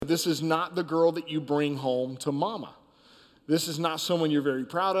this is not the girl that you bring home to mama. This is not someone you're very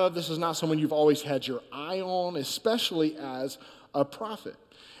proud of. This is not someone you've always had your eye on, especially as a prophet.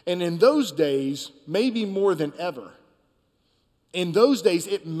 And in those days, maybe more than ever, in those days,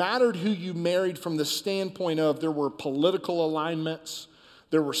 it mattered who you married from the standpoint of there were political alignments,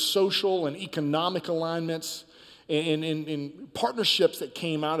 there were social and economic alignments, and partnerships that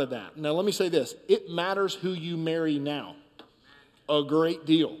came out of that. Now, let me say this. It matters who you marry now a great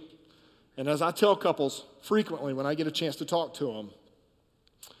deal. And as I tell couples frequently when I get a chance to talk to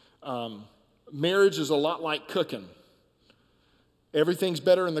them, marriage is a lot like cooking. Everything's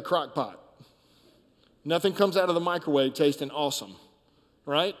better in the crock pot. Nothing comes out of the microwave tasting awesome,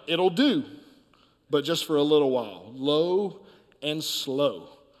 right? It'll do, but just for a little while. Low and slow,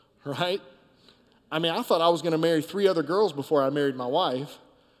 right? I mean, I thought I was going to marry 3 other girls before I married my wife.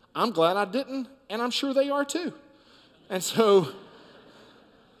 I'm glad I didn't, and I'm sure they are too. And so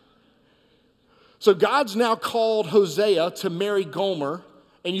God's now called Hosea to marry Gomer,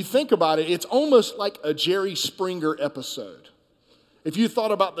 and you think about it, it's almost like a Jerry Springer episode. If you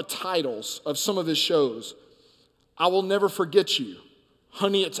thought about the titles of some of his shows, I Will Never Forget You,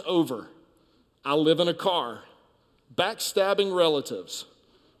 Honey, It's Over, I Live in a Car, Backstabbing Relatives,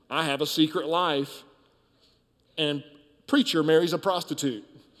 I Have a Secret Life, and Preacher Marries a Prostitute.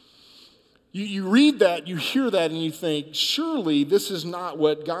 You read that, you hear that, and you think, surely this is not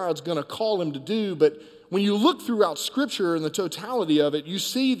what God's going to call him to do. But when you look throughout Scripture and the totality of it, you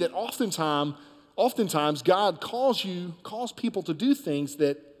see that oftentimes God calls people to do things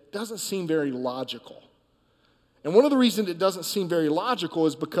that doesn't seem very logical. And one of the reasons it doesn't seem very logical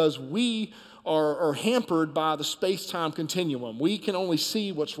is because we are hampered by the space-time continuum. We can only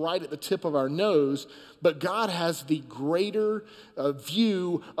see what's right at the tip of our nose, but God has the greater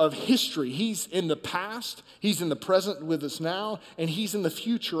view of history. He's in the past, he's in the present with us now, and he's in the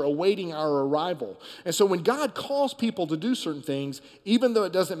future awaiting our arrival. And so when God calls people to do certain things, even though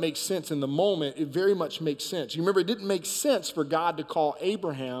it doesn't make sense in the moment, it very much makes sense. You remember, it didn't make sense for God to call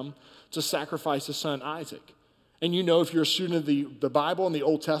Abraham to sacrifice his son Isaac. And you know, if you're a student of the Bible and the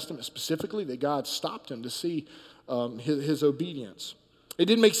Old Testament specifically, that God stopped him to see his obedience. It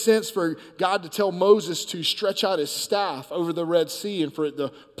didn't make sense for God to tell Moses to stretch out his staff over the Red Sea and for it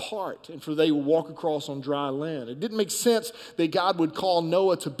to part and for they would walk across on dry land. It didn't make sense that God would call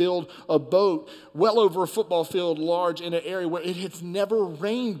Noah to build a boat well over a football field large in an area where it has never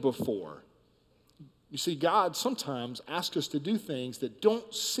rained before. You see, God sometimes asks us to do things that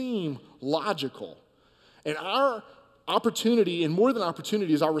don't seem logical. And our opportunity, and more than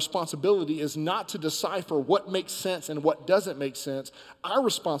opportunity, is our responsibility is not to decipher what makes sense and what doesn't make sense. Our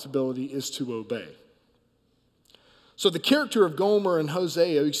responsibility is to obey. So the character of Gomer and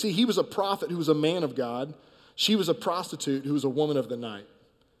Hosea, you see, he was a prophet who was a man of God. She was a prostitute who was a woman of the night.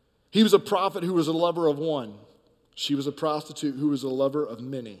 He was a prophet who was a lover of one. She was a prostitute who was a lover of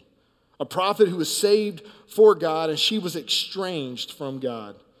many. A prophet who was saved for God, and she was estranged from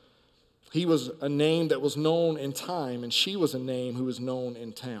God. He was a name that was known in time, and she was a name who was known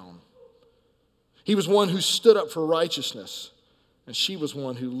in town. He was one who stood up for righteousness, and she was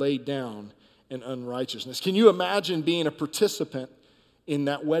one who laid down in unrighteousness. Can you imagine being a participant in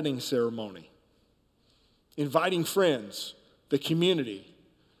that wedding ceremony? Inviting friends, the community,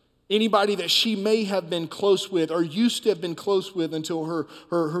 anybody that she may have been close with or used to have been close with until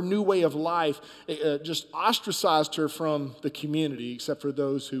her new way of life just ostracized her from the community, except for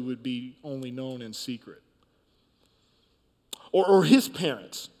those who would be only known in secret. Or his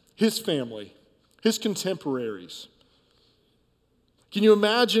parents, his family, his contemporaries. Can you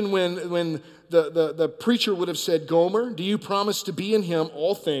imagine when the preacher would have said, Gomer, do you promise to be in him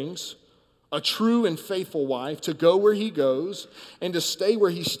all things, a true and faithful wife, to go where he goes and to stay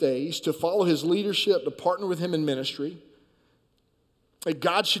where he stays, to follow his leadership, to partner with him in ministry, that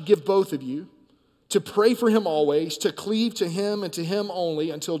God should give both of you, to pray for him always, to cleave to him and to him only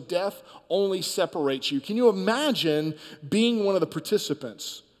until death only separates you. Can you imagine being one of the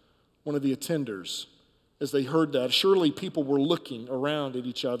participants, one of the attenders, as they heard that? Surely people were looking around at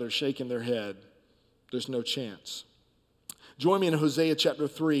each other, shaking their head. There's no chance. Join me in Hosea chapter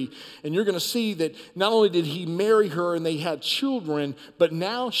 3, and you're going to see that not only did he marry her and they had children, but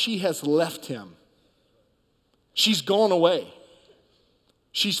now she has left him. She's gone away.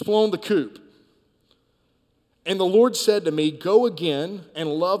 She's flown the coop. And the Lord said to me, go again and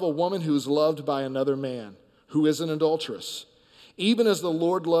love a woman who is loved by another man, who is an adulteress, even as the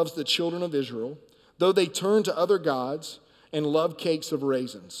Lord loves the children of Israel, though they turn to other gods and love cakes of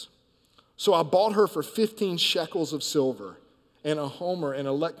raisins. So I bought her for 15 shekels of silver, and a homer and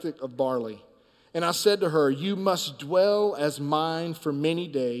a lectic of barley. And I said to her, you must dwell as mine for many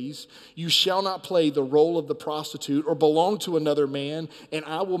days. You shall not play the role of the prostitute or belong to another man, and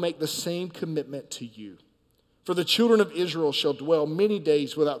I will make the same commitment to you. For the children of Israel shall dwell many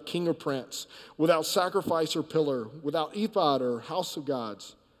days without king or prince, without sacrifice or pillar, without ephod or house of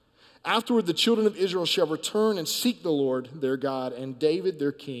gods. Afterward, the children of Israel shall return and seek the Lord their God and David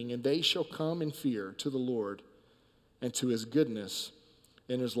their king, and they shall come in fear to the Lord and to his goodness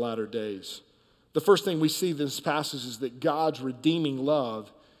in his latter days. The first thing we see in this passage is that God's redeeming love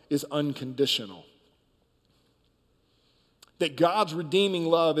is unconditional. That God's redeeming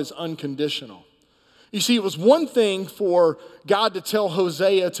love is unconditional. You see, it was one thing for God to tell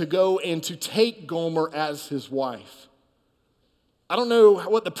Hosea to go and to take Gomer as his wife. I don't know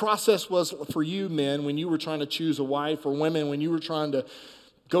what the process was for you men when you were trying to choose a wife, or women when you were trying to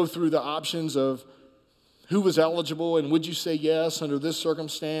go through the options of who was eligible and would you say yes under this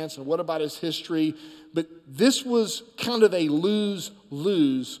circumstance and what about his history. But this was kind of a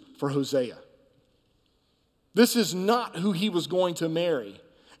lose-lose for Hosea. This is not who he was going to marry.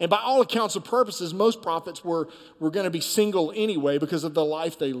 And by all accounts and purposes, most prophets were going to be single anyway because of the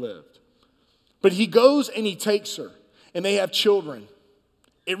life they lived. But he goes and he takes her, and they have children.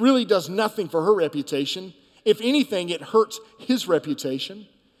 It really does nothing for her reputation. If anything, it hurts his reputation.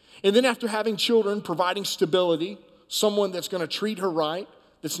 And then after having children, providing stability, someone that's going to treat her right,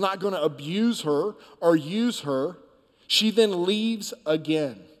 that's not going to abuse her or use her, she then leaves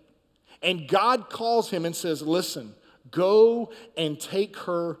again. And God calls him and says, listen, go and take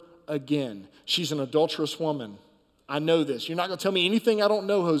her again. She's an adulterous woman. I know this. You're not going to tell me anything I don't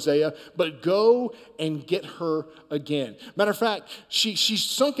know, Hosea, but go and get her again. Matter of fact, she's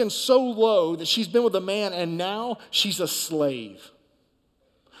sunken so low that she's been with a man and now she's a slave.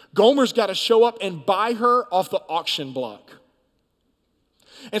 Gomer's got to show up and buy her off the auction block.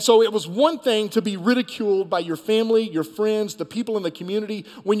 And so it was one thing to be ridiculed by your family, your friends, the people in the community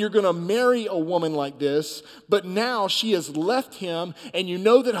when you're going to marry a woman like this. But now she has left him, and you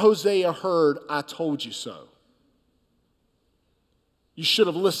know that Hosea heard, I told you so. You should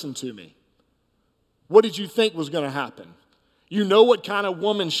have listened to me. What did you think was going to happen? You know what kind of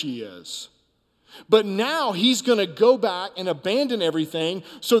woman she is. But now he's going to go back and abandon everything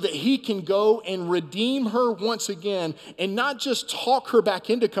so that he can go and redeem her once again and not just talk her back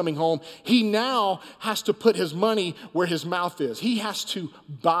into coming home. He now has to put his money where his mouth is. He has to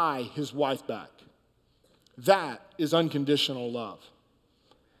buy his wife back. That is unconditional love.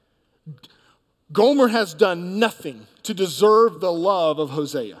 Gomer has done nothing to deserve the love of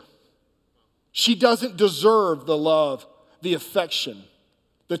Hosea. She doesn't deserve the love, the affection,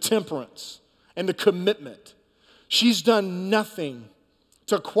 the temperance, and the commitment. She's done nothing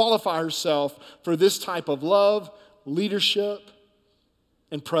to qualify herself for this type of love, leadership,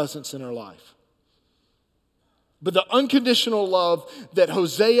 and presence in her life. But the unconditional love that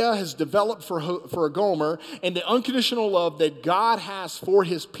Hosea has developed for Gomer, and the unconditional love that God has for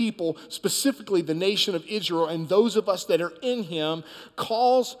his people, specifically the nation of Israel and those of us that are in him,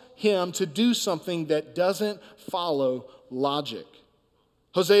 calls him to do something that doesn't follow logic.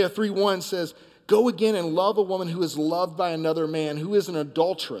 Hosea 3:1 says, go again and love a woman who is loved by another man, who is an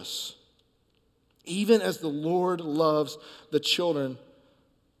adulteress, even as the Lord loves the children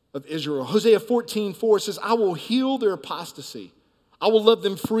of Israel. Hosea 14:4 says, I will heal their apostasy. I will love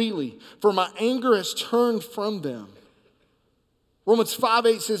them freely, for my anger has turned from them. Romans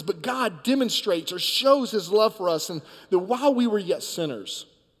 5:8 says, but God demonstrates or shows his love for us, and that while we were yet sinners,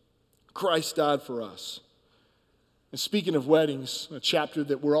 Christ died for us. And speaking of weddings, a chapter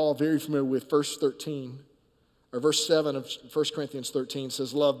that we're all very familiar with, verse 7 of 1 Corinthians 13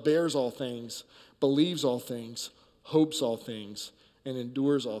 says, love bears all things, believes all things, hopes all things, and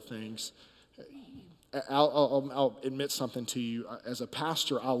endures all things. I'll admit something to you. As a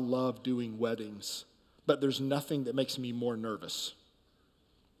pastor, I love doing weddings, but there's nothing that makes me more nervous.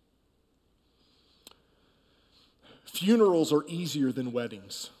 Funerals are easier than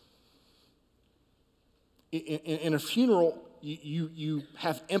weddings. In a funeral, you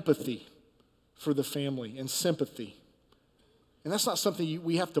have empathy for the family and sympathy. And that's not something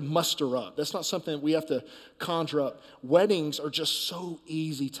we have to muster up. That's not something we have to conjure up. Weddings are just so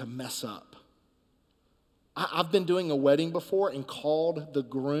easy to mess up. I've been doing a wedding before and called the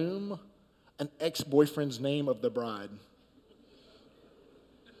groom an ex-boyfriend's name of the bride.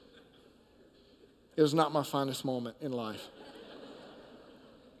 It was not my finest moment in life.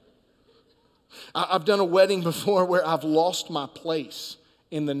 I've done a wedding before where I've lost my place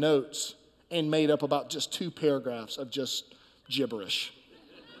in the notes and made up about just 2 paragraphs of just gibberish.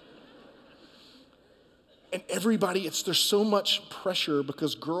 And everybody, there's so much pressure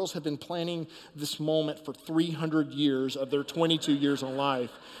because girls have been planning this moment for 300 years of their 22 years in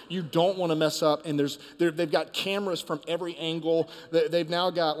life. You don't want to mess up, and they've got cameras from every angle. They've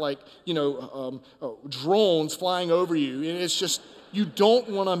now got drones flying over you, and it's just, you don't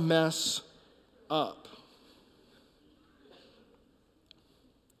want to mess up.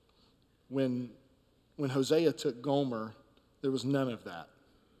 When Hosea took Gomer, there was none of that.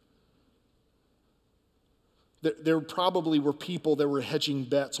 There probably were people that were hedging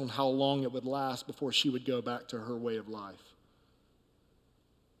bets on how long it would last before she would go back to her way of life.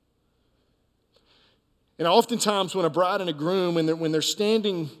 And oftentimes when a bride and a groom, when they're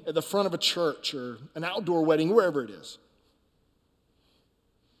standing at the front of a church or an outdoor wedding, wherever it is,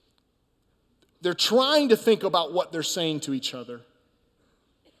 they're trying to think about what they're saying to each other.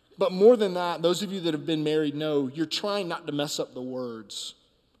 But more than that, those of you that have been married know you're trying not to mess up the words.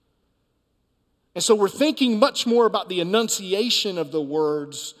 And so we're thinking much more about the enunciation of the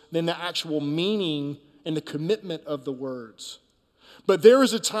words than the actual meaning and the commitment of the words. But there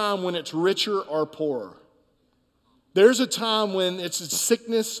is a time when it's richer or poorer. There's a time when it's in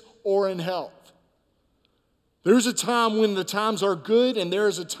sickness or in health. There's a time when the times are good, and there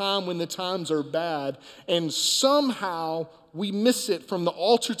is a time when the times are bad. And somehow we miss it from the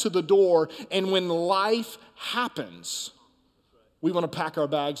altar to the door, and when life happens, we want to pack our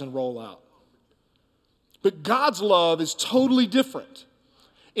bags and roll out. But God's love is totally different.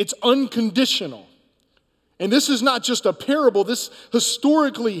 It's unconditional. And this is not just a parable. This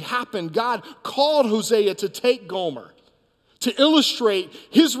historically happened. God called Hosea to take Gomer, to illustrate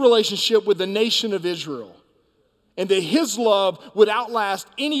his relationship with the nation of Israel, and that his love would outlast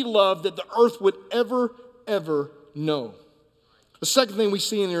any love that the earth would ever know. The second thing we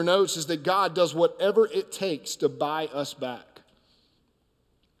see in your notes is that God does whatever it takes to buy us back.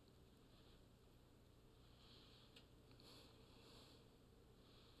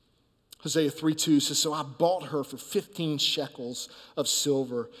 Hosea 3:2 says, so I bought her for 15 shekels of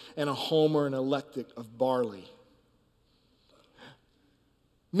silver and a homer and a lectic of barley.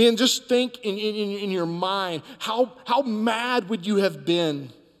 Men, just think in your mind, how mad would you have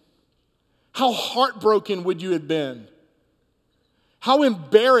been? How heartbroken would you have been? How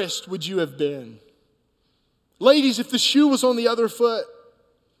embarrassed would you have been? Ladies, if the shoe was on the other foot,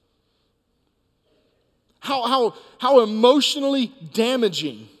 how emotionally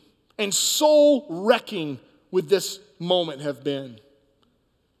damaging and soul-wrecking would this moment have been?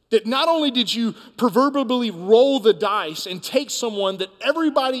 That not only did you proverbially roll the dice and take someone that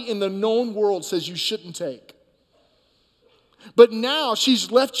everybody in the known world says you shouldn't take, but now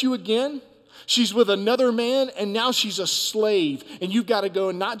she's left you again, she's with another man, and now she's a slave, and you've got to go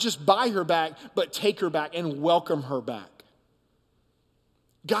and not just buy her back, but take her back and welcome her back.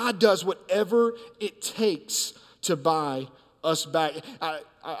 God does whatever it takes to buy us back.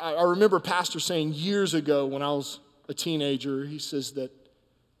 I remember a pastor saying years ago when I was a teenager, he says that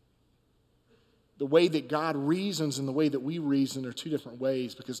the way that God reasons and the way that we reason are two different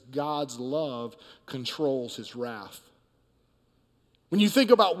ways because God's love controls his wrath. When you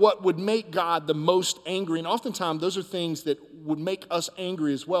think about what would make God the most angry, and oftentimes those are things that would make us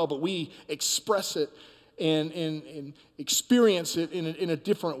angry as well, but we express it and experience it in a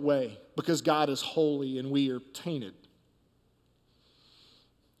different way because God is holy and we are tainted.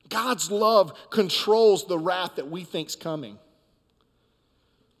 God's love controls the wrath that we think's coming.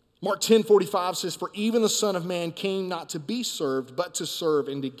 Mark 10:45 says, for even the Son of Man came not to be served, but to serve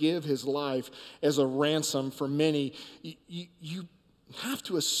and to give his life as a ransom for many. You have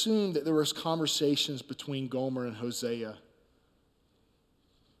to assume that there was conversations between Gomer and Hosea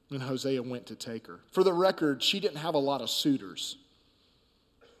when Hosea went to take her. For the record, she didn't have a lot of suitors.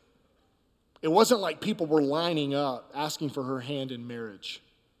 It wasn't like people were lining up asking for her hand in marriage.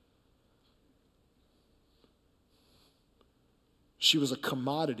 She was a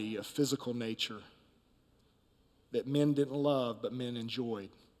commodity of physical nature that men didn't love, but men enjoyed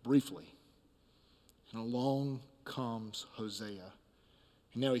briefly. And along comes Hosea.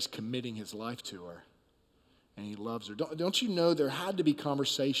 And now he's committing his life to her. And he loves her. Don't you know there had to be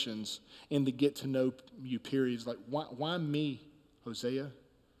conversations in the get to know you periods like, why me, Hosea?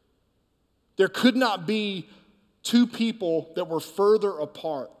 There could not be two people that were further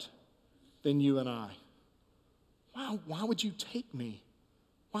apart than you and I. Why would you take me?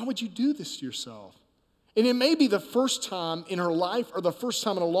 Why would you do this to yourself? And it may be the first time in her life or the first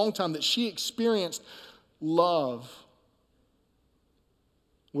time in a long time that she experienced love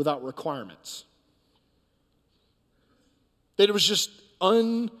without requirements. That it was just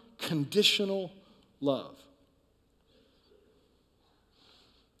unconditional love.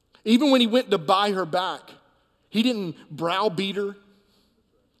 Even when he went to buy her back, He didn't browbeat her.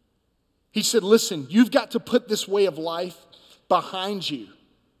 He said, listen, you've got to put this way of life behind you.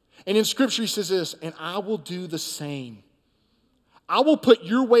 And in Scripture he says this, and I will do the same. I will put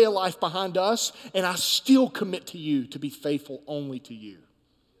your way of life behind us, and I still commit to you to be faithful only to you.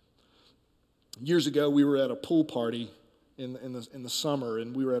 Years ago, we were at a pool party in the summer,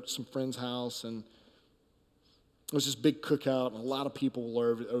 and we were at some friend's house, and it was this big cookout, and a lot of people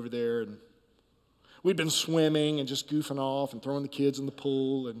were over there, and we'd been swimming and just goofing off and throwing the kids in the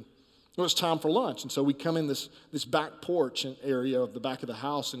pool, and it was time for lunch. And so we come in this back porch area of the back of the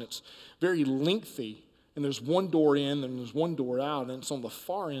house, and it's very lengthy, and there's one door in and there's one door out, and it's on the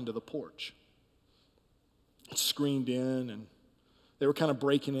far end of the porch. It's screened in, and they were kind of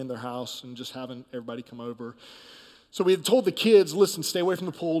breaking in their house and just having everybody come over. So we had told the kids, listen, stay away from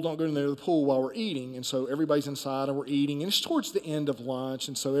the pool, don't go in there to the pool while we're eating. And so everybody's inside and we're eating, and it's towards the end of lunch,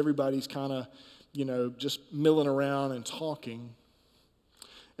 and so everybody's kind of, just milling around and talking.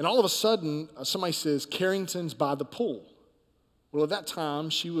 And all of a sudden, somebody says, Carrington's by the pool. Well, at that time,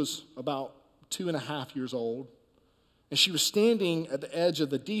 she was about 2.5 years old, and she was standing at the edge of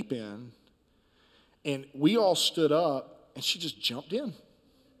the deep end, and we all stood up, and she just jumped in.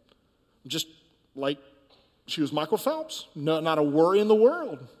 Just like she was Michael Phelps. No, not a worry in the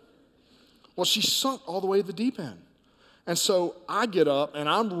world. Well, she sunk all the way to the deep end. And so I get up, and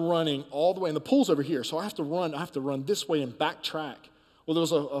I'm running all the way, and the pool's over here, so I have to run this way and backtrack. Well, there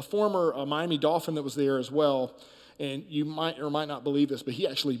was a former Miami Dolphin that was there as well, and you might or might not believe this, but he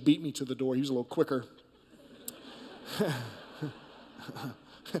actually beat me to the door. He was a little quicker.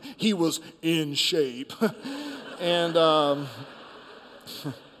 He was in shape. And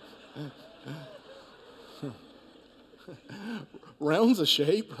rounds of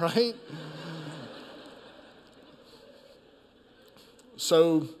shape, right?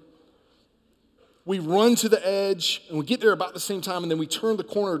 So we run to the edge, and we get there about the same time, and then we turn the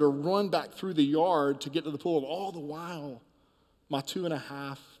corner to run back through the yard to get to the pool. All the while, my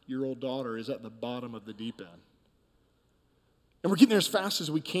 2.5-year-old daughter is at the bottom of the deep end. And we're getting there as fast as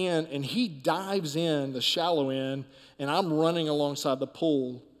we can, and he dives in the shallow end, and I'm running alongside the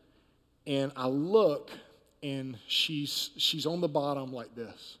pool, and I look, and she's on the bottom like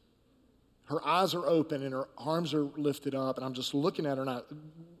this. Her eyes are open, and her arms are lifted up, and I'm just looking at her, and I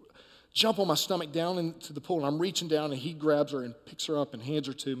jump on my stomach down into the pool, and I'm reaching down, and he grabs her and picks her up and hands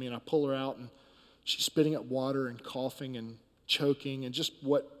her to me, and I pull her out, and she's spitting up water and coughing and choking, and just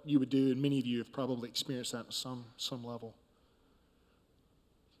what you would do, and many of you have probably experienced that at some level.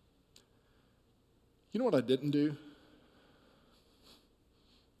 You know what I didn't do?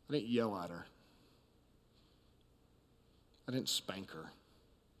 I didn't yell at her. I didn't spank her.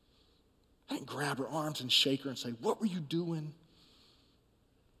 I didn't grab her arms and shake her and say, what were you doing?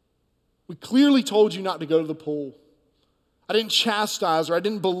 We clearly told you not to go to the pool. I didn't chastise her. I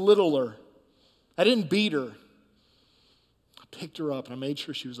didn't belittle her. I didn't beat her. I picked her up and I made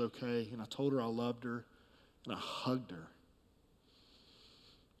sure she was okay, and I told her I loved her, and I hugged her.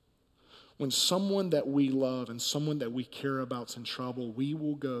 When someone that we love and someone that we care about is in trouble, we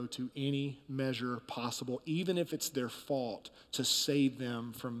will go to any measure possible, even if it's their fault, to save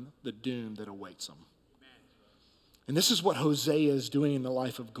them from the doom that awaits them. And this is what Hosea is doing in the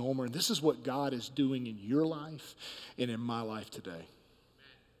life of Gomer, and this is what God is doing in your life and in my life today.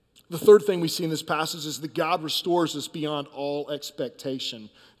 The third thing we see in this passage is that God restores us beyond all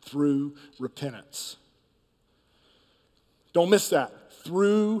expectation through repentance. Don't miss that.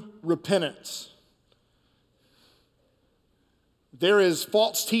 Through repentance. There is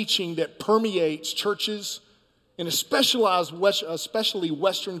false teaching that permeates churches and especially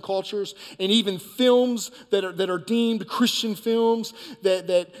Western cultures, and even films that are deemed Christian films,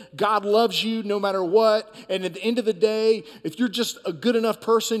 that God loves you no matter what, and at the end of the day, if you're just a good enough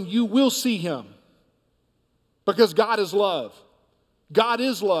person, you will see him. Because God is love. God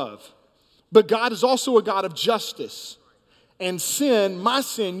is love. But God is also a God of justice. And sin, my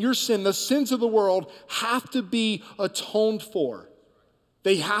sin, your sin, the sins of the world have to be atoned for.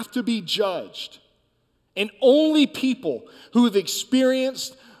 They have to be judged. And only people who have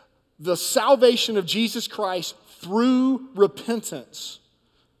experienced the salvation of Jesus Christ through repentance,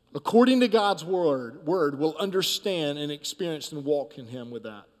 according to God's word will understand and experience and walk in him with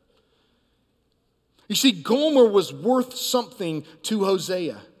that. You see, Gomer was worth something to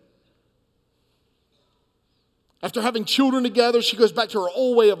Hosea. After having children together, she goes back to her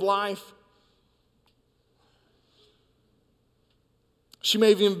old way of life. She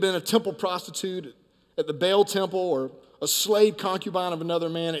may have even been a temple prostitute at the Baal temple, or a slave concubine of another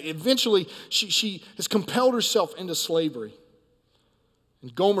man. Eventually, she has compelled herself into slavery.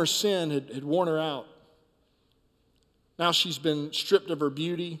 And Gomer's sin had worn her out. Now she's been stripped of her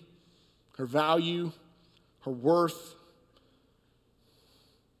beauty, her value, her worth.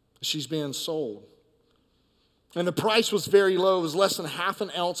 She's being sold. And the price was very low. It was less than half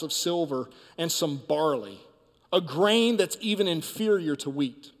an ounce of silver and some barley, a grain that's even inferior to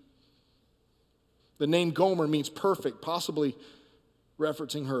wheat. The name Gomer means perfect, possibly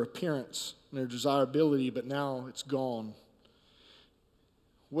referencing her appearance and her desirability, but now it's gone.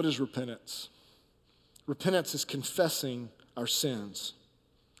 What is repentance? Repentance is confessing our sins.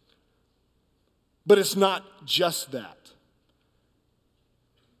 But it's not just that.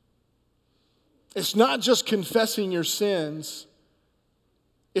 It's not just confessing your sins.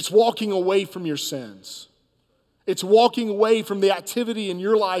 It's walking away from your sins. It's walking away from the activity in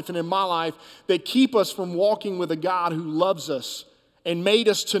your life and in my life that keep us from walking with a God who loves us and made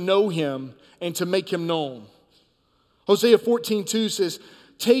us to know Him and to make Him known. Hosea 14:2 says,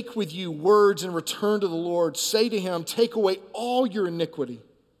 take with you words and return to the Lord. Say to Him, take away all your iniquity.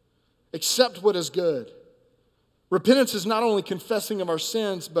 Accept what is good. Repentance is not only confessing of our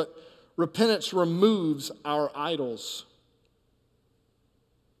sins, but repentance removes our idols.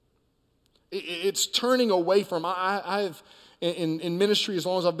 It's turning away from, I've in ministry, as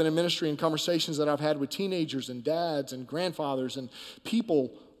long as I've been in ministry, in conversations that I've had with teenagers and dads and grandfathers and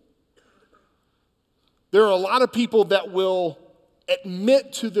people, there are a lot of people that will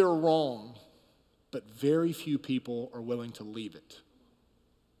admit to their wrong, but very few people are willing to leave it.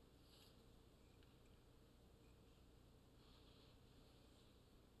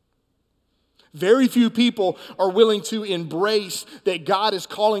 Very few people are willing to embrace that God is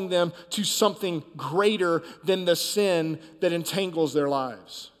calling them to something greater than the sin that entangles their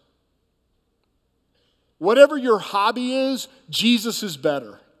lives. Whatever your hobby is, Jesus is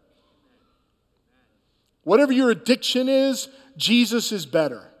better. Whatever your addiction is, Jesus is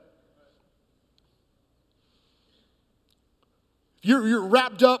better. You're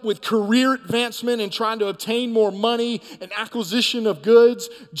wrapped up with career advancement and trying to obtain more money and acquisition of goods.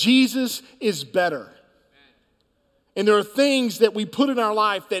 Jesus is better. And there are things that we put in our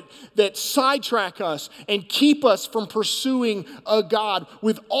life that sidetrack us and keep us from pursuing a God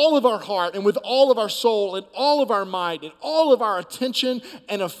with all of our heart and with all of our soul and all of our might and all of our attention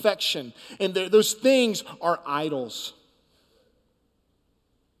and affection. And those things are idols.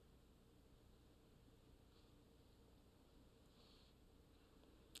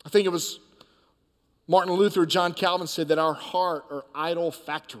 I think it was Martin Luther, John Calvin said that our heart are idol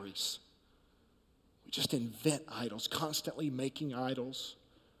factories. We just invent idols, constantly making idols.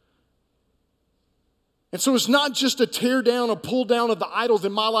 And so it's not just a tear down, a pull down of the idols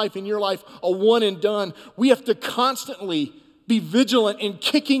in my life, in your life, a one and done. We have to constantly be vigilant in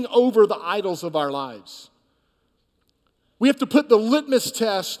kicking over the idols of our lives. We have to put the litmus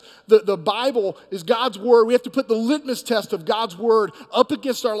test, the Bible is God's word. We have to put the litmus test of God's word up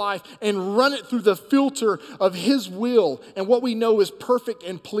against our life and run it through the filter of His will and what we know is perfect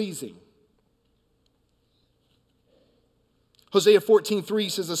and pleasing. Hosea 14:3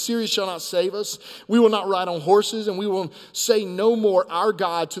 says, Assyria shall not save us. We will not ride on horses, and we will say no more, our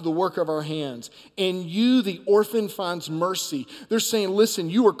God, to the work of our hands. In you, the orphan finds mercy. They're saying, listen,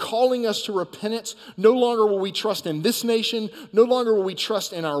 you are calling us to repentance. No longer will we trust in this nation. No longer will we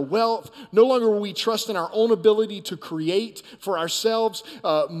trust in our wealth. No longer will we trust in our own ability to create for ourselves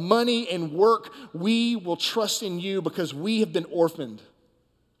money and work. We will trust in you because we have been orphaned.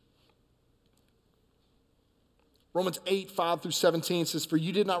 Romans 8:5-17 says, For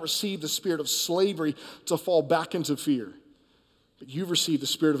you did not receive the spirit of slavery to fall back into fear, but you've received the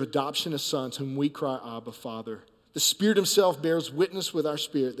spirit of adoption as sons, whom we cry, Abba, Father. The Spirit Himself bears witness with our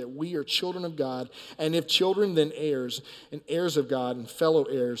spirit that we are children of God, and if children, then heirs, and heirs of God, and fellow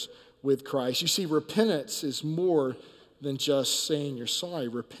heirs with Christ. You see, repentance is more than just saying you're sorry.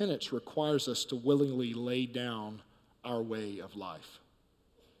 Repentance requires us to willingly lay down our way of life.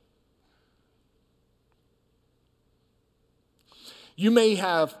 You may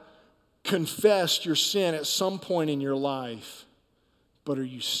have confessed your sin at some point in your life, but are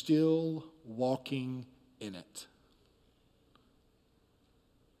you still walking in it?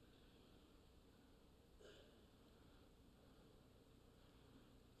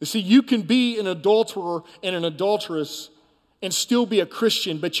 You see, you can be an adulterer and an adulteress and still be a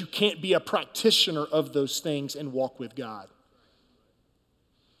Christian, but you can't be a practitioner of those things and walk with God.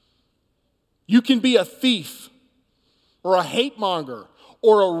 You can be a thief or a hate monger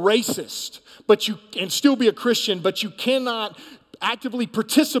or a racist, and still be a Christian, but you cannot actively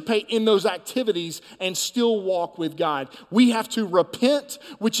participate in those activities and still walk with God. We have to repent,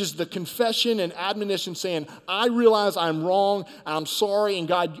 which is the confession and admonition saying, I realize I'm wrong, I'm sorry, and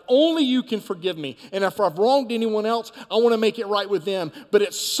God, only you can forgive me. And if I've wronged anyone else, I want to make it right with them. But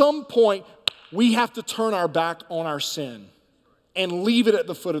at some point, we have to turn our back on our sin and leave it at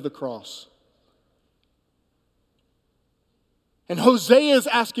the foot of the cross. And Hosea is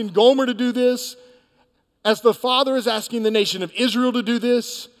asking Gomer to do this, as the Father is asking the nation of Israel to do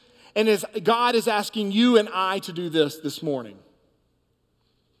this, and as God is asking you and I to do this morning.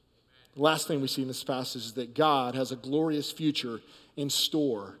 The last thing we see in this passage is that God has a glorious future in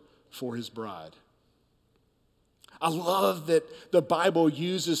store for his bride. I love that the Bible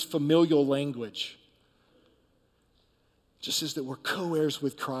uses familial language. It just says that we're co-heirs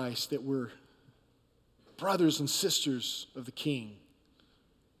with Christ, that we're brothers and sisters of the King,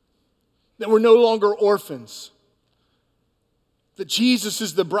 that we're no longer orphans, that Jesus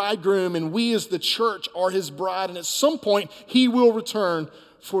is the bridegroom and we as the church are his bride, and at some point he will return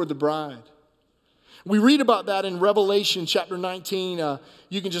for the bride. We read about that in Revelation chapter 19.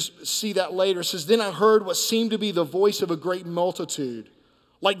 You can just see that later. It says, then I heard what seemed to be the voice of a great multitude,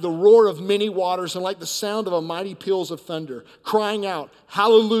 like the roar of many waters and like the sound of a mighty peals of thunder, crying out,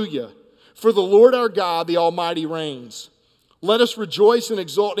 Hallelujah! For the Lord our God, the Almighty reigns. Let us rejoice and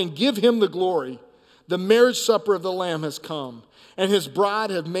exult and give him the glory. The marriage supper of the Lamb has come, and his bride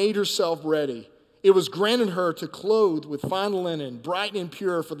hath made herself ready. It was granted her to clothe with fine linen, bright and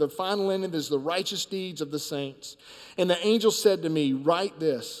pure, for the fine linen is the righteous deeds of the saints. And the angel said to me, write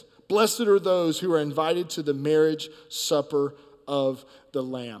this, blessed are those who are invited to the marriage supper of the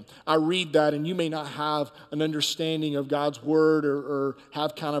Lamb. I read that, and you may not have an understanding of God's word or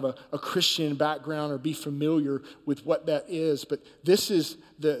have kind of a Christian background or be familiar with what that is, but this is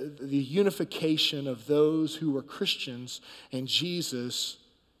the unification of those who are Christians and Jesus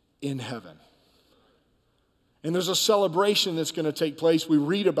in heaven. And there's a celebration that's going to take place. We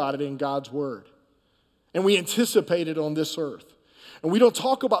read about it in God's word, and we anticipate it on this earth. And we don't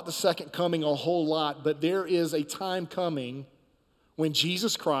talk about the second coming a whole lot, but there is a time coming when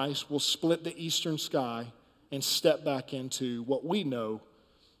Jesus Christ will split the eastern sky and step back into what we know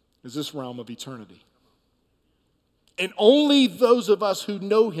is this realm of eternity. And only those of us who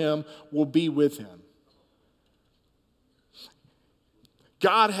know him will be with him.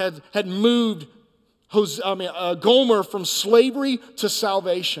 God had moved Gomer from slavery to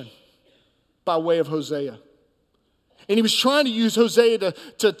salvation by way of Hosea. And he was trying to use Hosea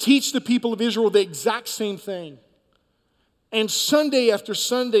to teach the people of Israel the exact same thing. And Sunday after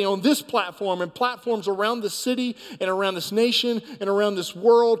Sunday on this platform and platforms around the city and around this nation and around this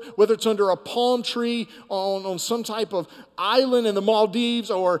world, whether it's under a palm tree on some type of island in the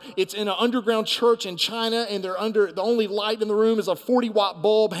Maldives, or it's in an underground church in China and they're under, the only light in the room is a 40-watt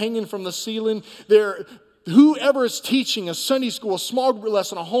bulb hanging from the ceiling. Whoever is teaching a Sunday school, a small group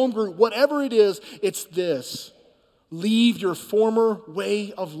lesson, a home group, whatever it is, it's this. Leave your former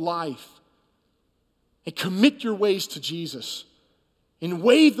way of life and commit your ways to Jesus and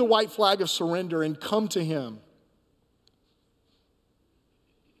wave the white flag of surrender and come to him.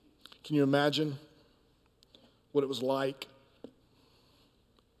 Can you imagine what it was like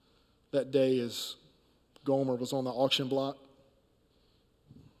that day as Gomer was on the auction block,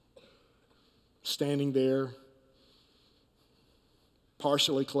 standing there,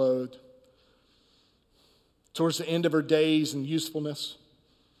 partially clothed, towards the end of her days and usefulness,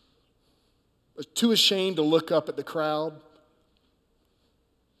 too ashamed to look up at the crowd?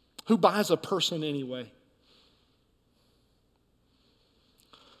 Who buys a person anyway?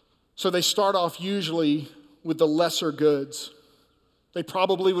 So they start off usually with the lesser goods. They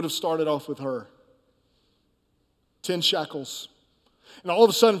probably would have started off with her. 10 shekels. And all of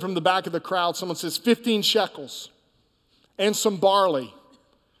a sudden from the back of the crowd, someone says 15 shekels and some barley.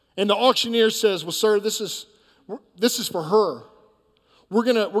 And the auctioneer says, well, sir, this is for her. We're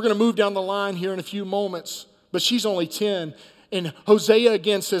gonna move down the line here in a few moments, but she's only 10. And Hosea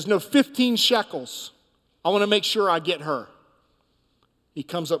again says, no, 15 shekels. I want to make sure I get her. He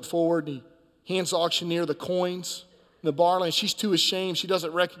comes up forward and he hands the auctioneer the coins, the barley, and she's too ashamed. She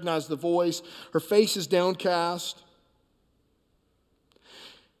doesn't recognize the voice. Her face is downcast.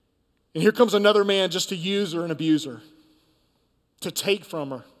 And here comes another man just to use her and abuse her, to take from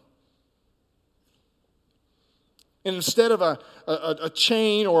her. And instead of a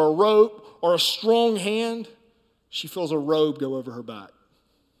chain or a rope or a strong hand, she feels a robe go over her back.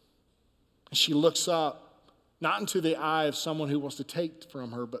 And she looks up, not into the eye of someone who wants to take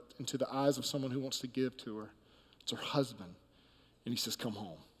from her, but into the eyes of someone who wants to give to her. It's her husband. And he says, come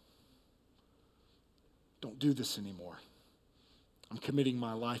home. Don't do this anymore. I'm committing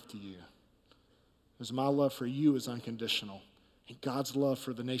my life to you. Because my love for you is unconditional. And God's love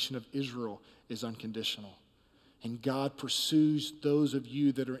for the nation of Israel is unconditional. And God pursues those of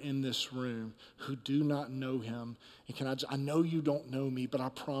you that are in this room who do not know him. And I know you don't know me, but I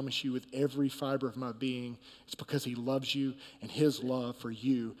promise you with every fiber of my being, it's because he loves you and his love for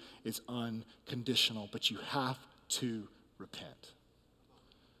you is unconditional. But you have to repent.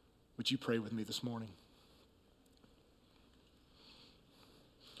 Would you pray with me this morning?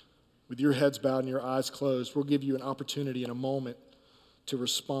 With your heads bowed and your eyes closed, we'll give you an opportunity in a moment to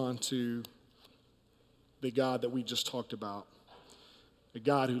respond to the God that we just talked about. A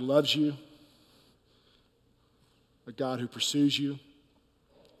God who loves you, a God who pursues you,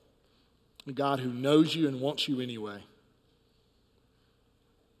 a God who knows you and wants you anyway.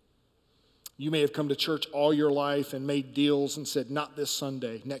 You may have come to church all your life and made deals and said, not this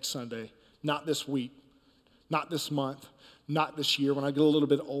Sunday, next Sunday, not this week, not this month, not this year, when I get a little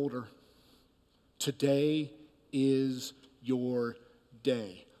bit older. Today is your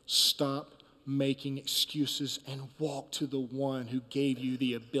day. Stop making excuses and walk to the one who gave you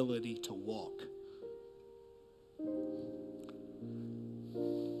the ability to walk.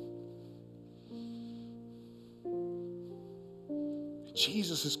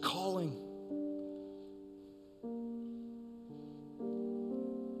 Jesus is calling.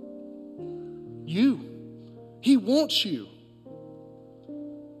 You. He wants you.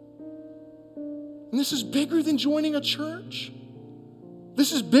 And this is bigger than joining a church.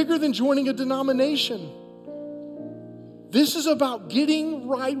 This is bigger than joining a denomination. This is about getting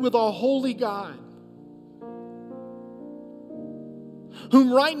right with a holy God,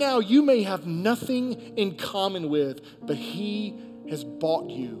 whom right now you may have nothing in common with, but he has bought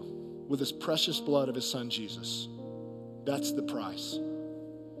you with his precious blood of his son Jesus. That's the price.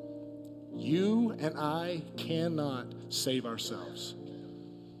 You and I cannot save ourselves.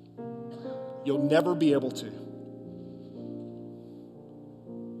 You'll never be able to.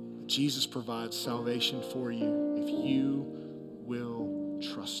 Jesus provides salvation for you if you will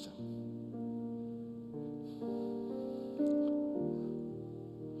trust him.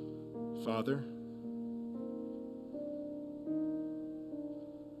 Father,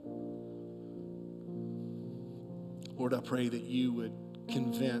 Lord, I pray that you would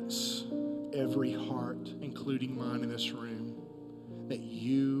convince every heart, including mine in this room, that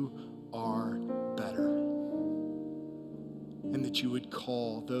you are better. And that you would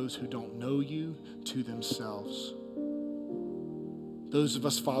call those who don't know you to themselves. Those of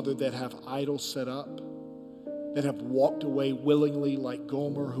us, Father, that have idols set up, that have walked away willingly like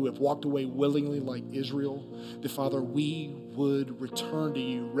Gomer, who have walked away willingly like Israel, that, Father, we would return to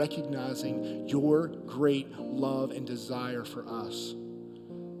you, recognizing your great love and desire for us.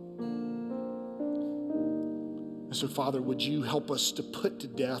 And so, Father, would you help us to put to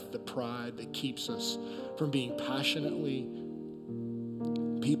death the pride that keeps us from being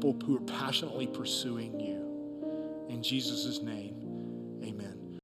people who are passionately pursuing you. In Jesus' name.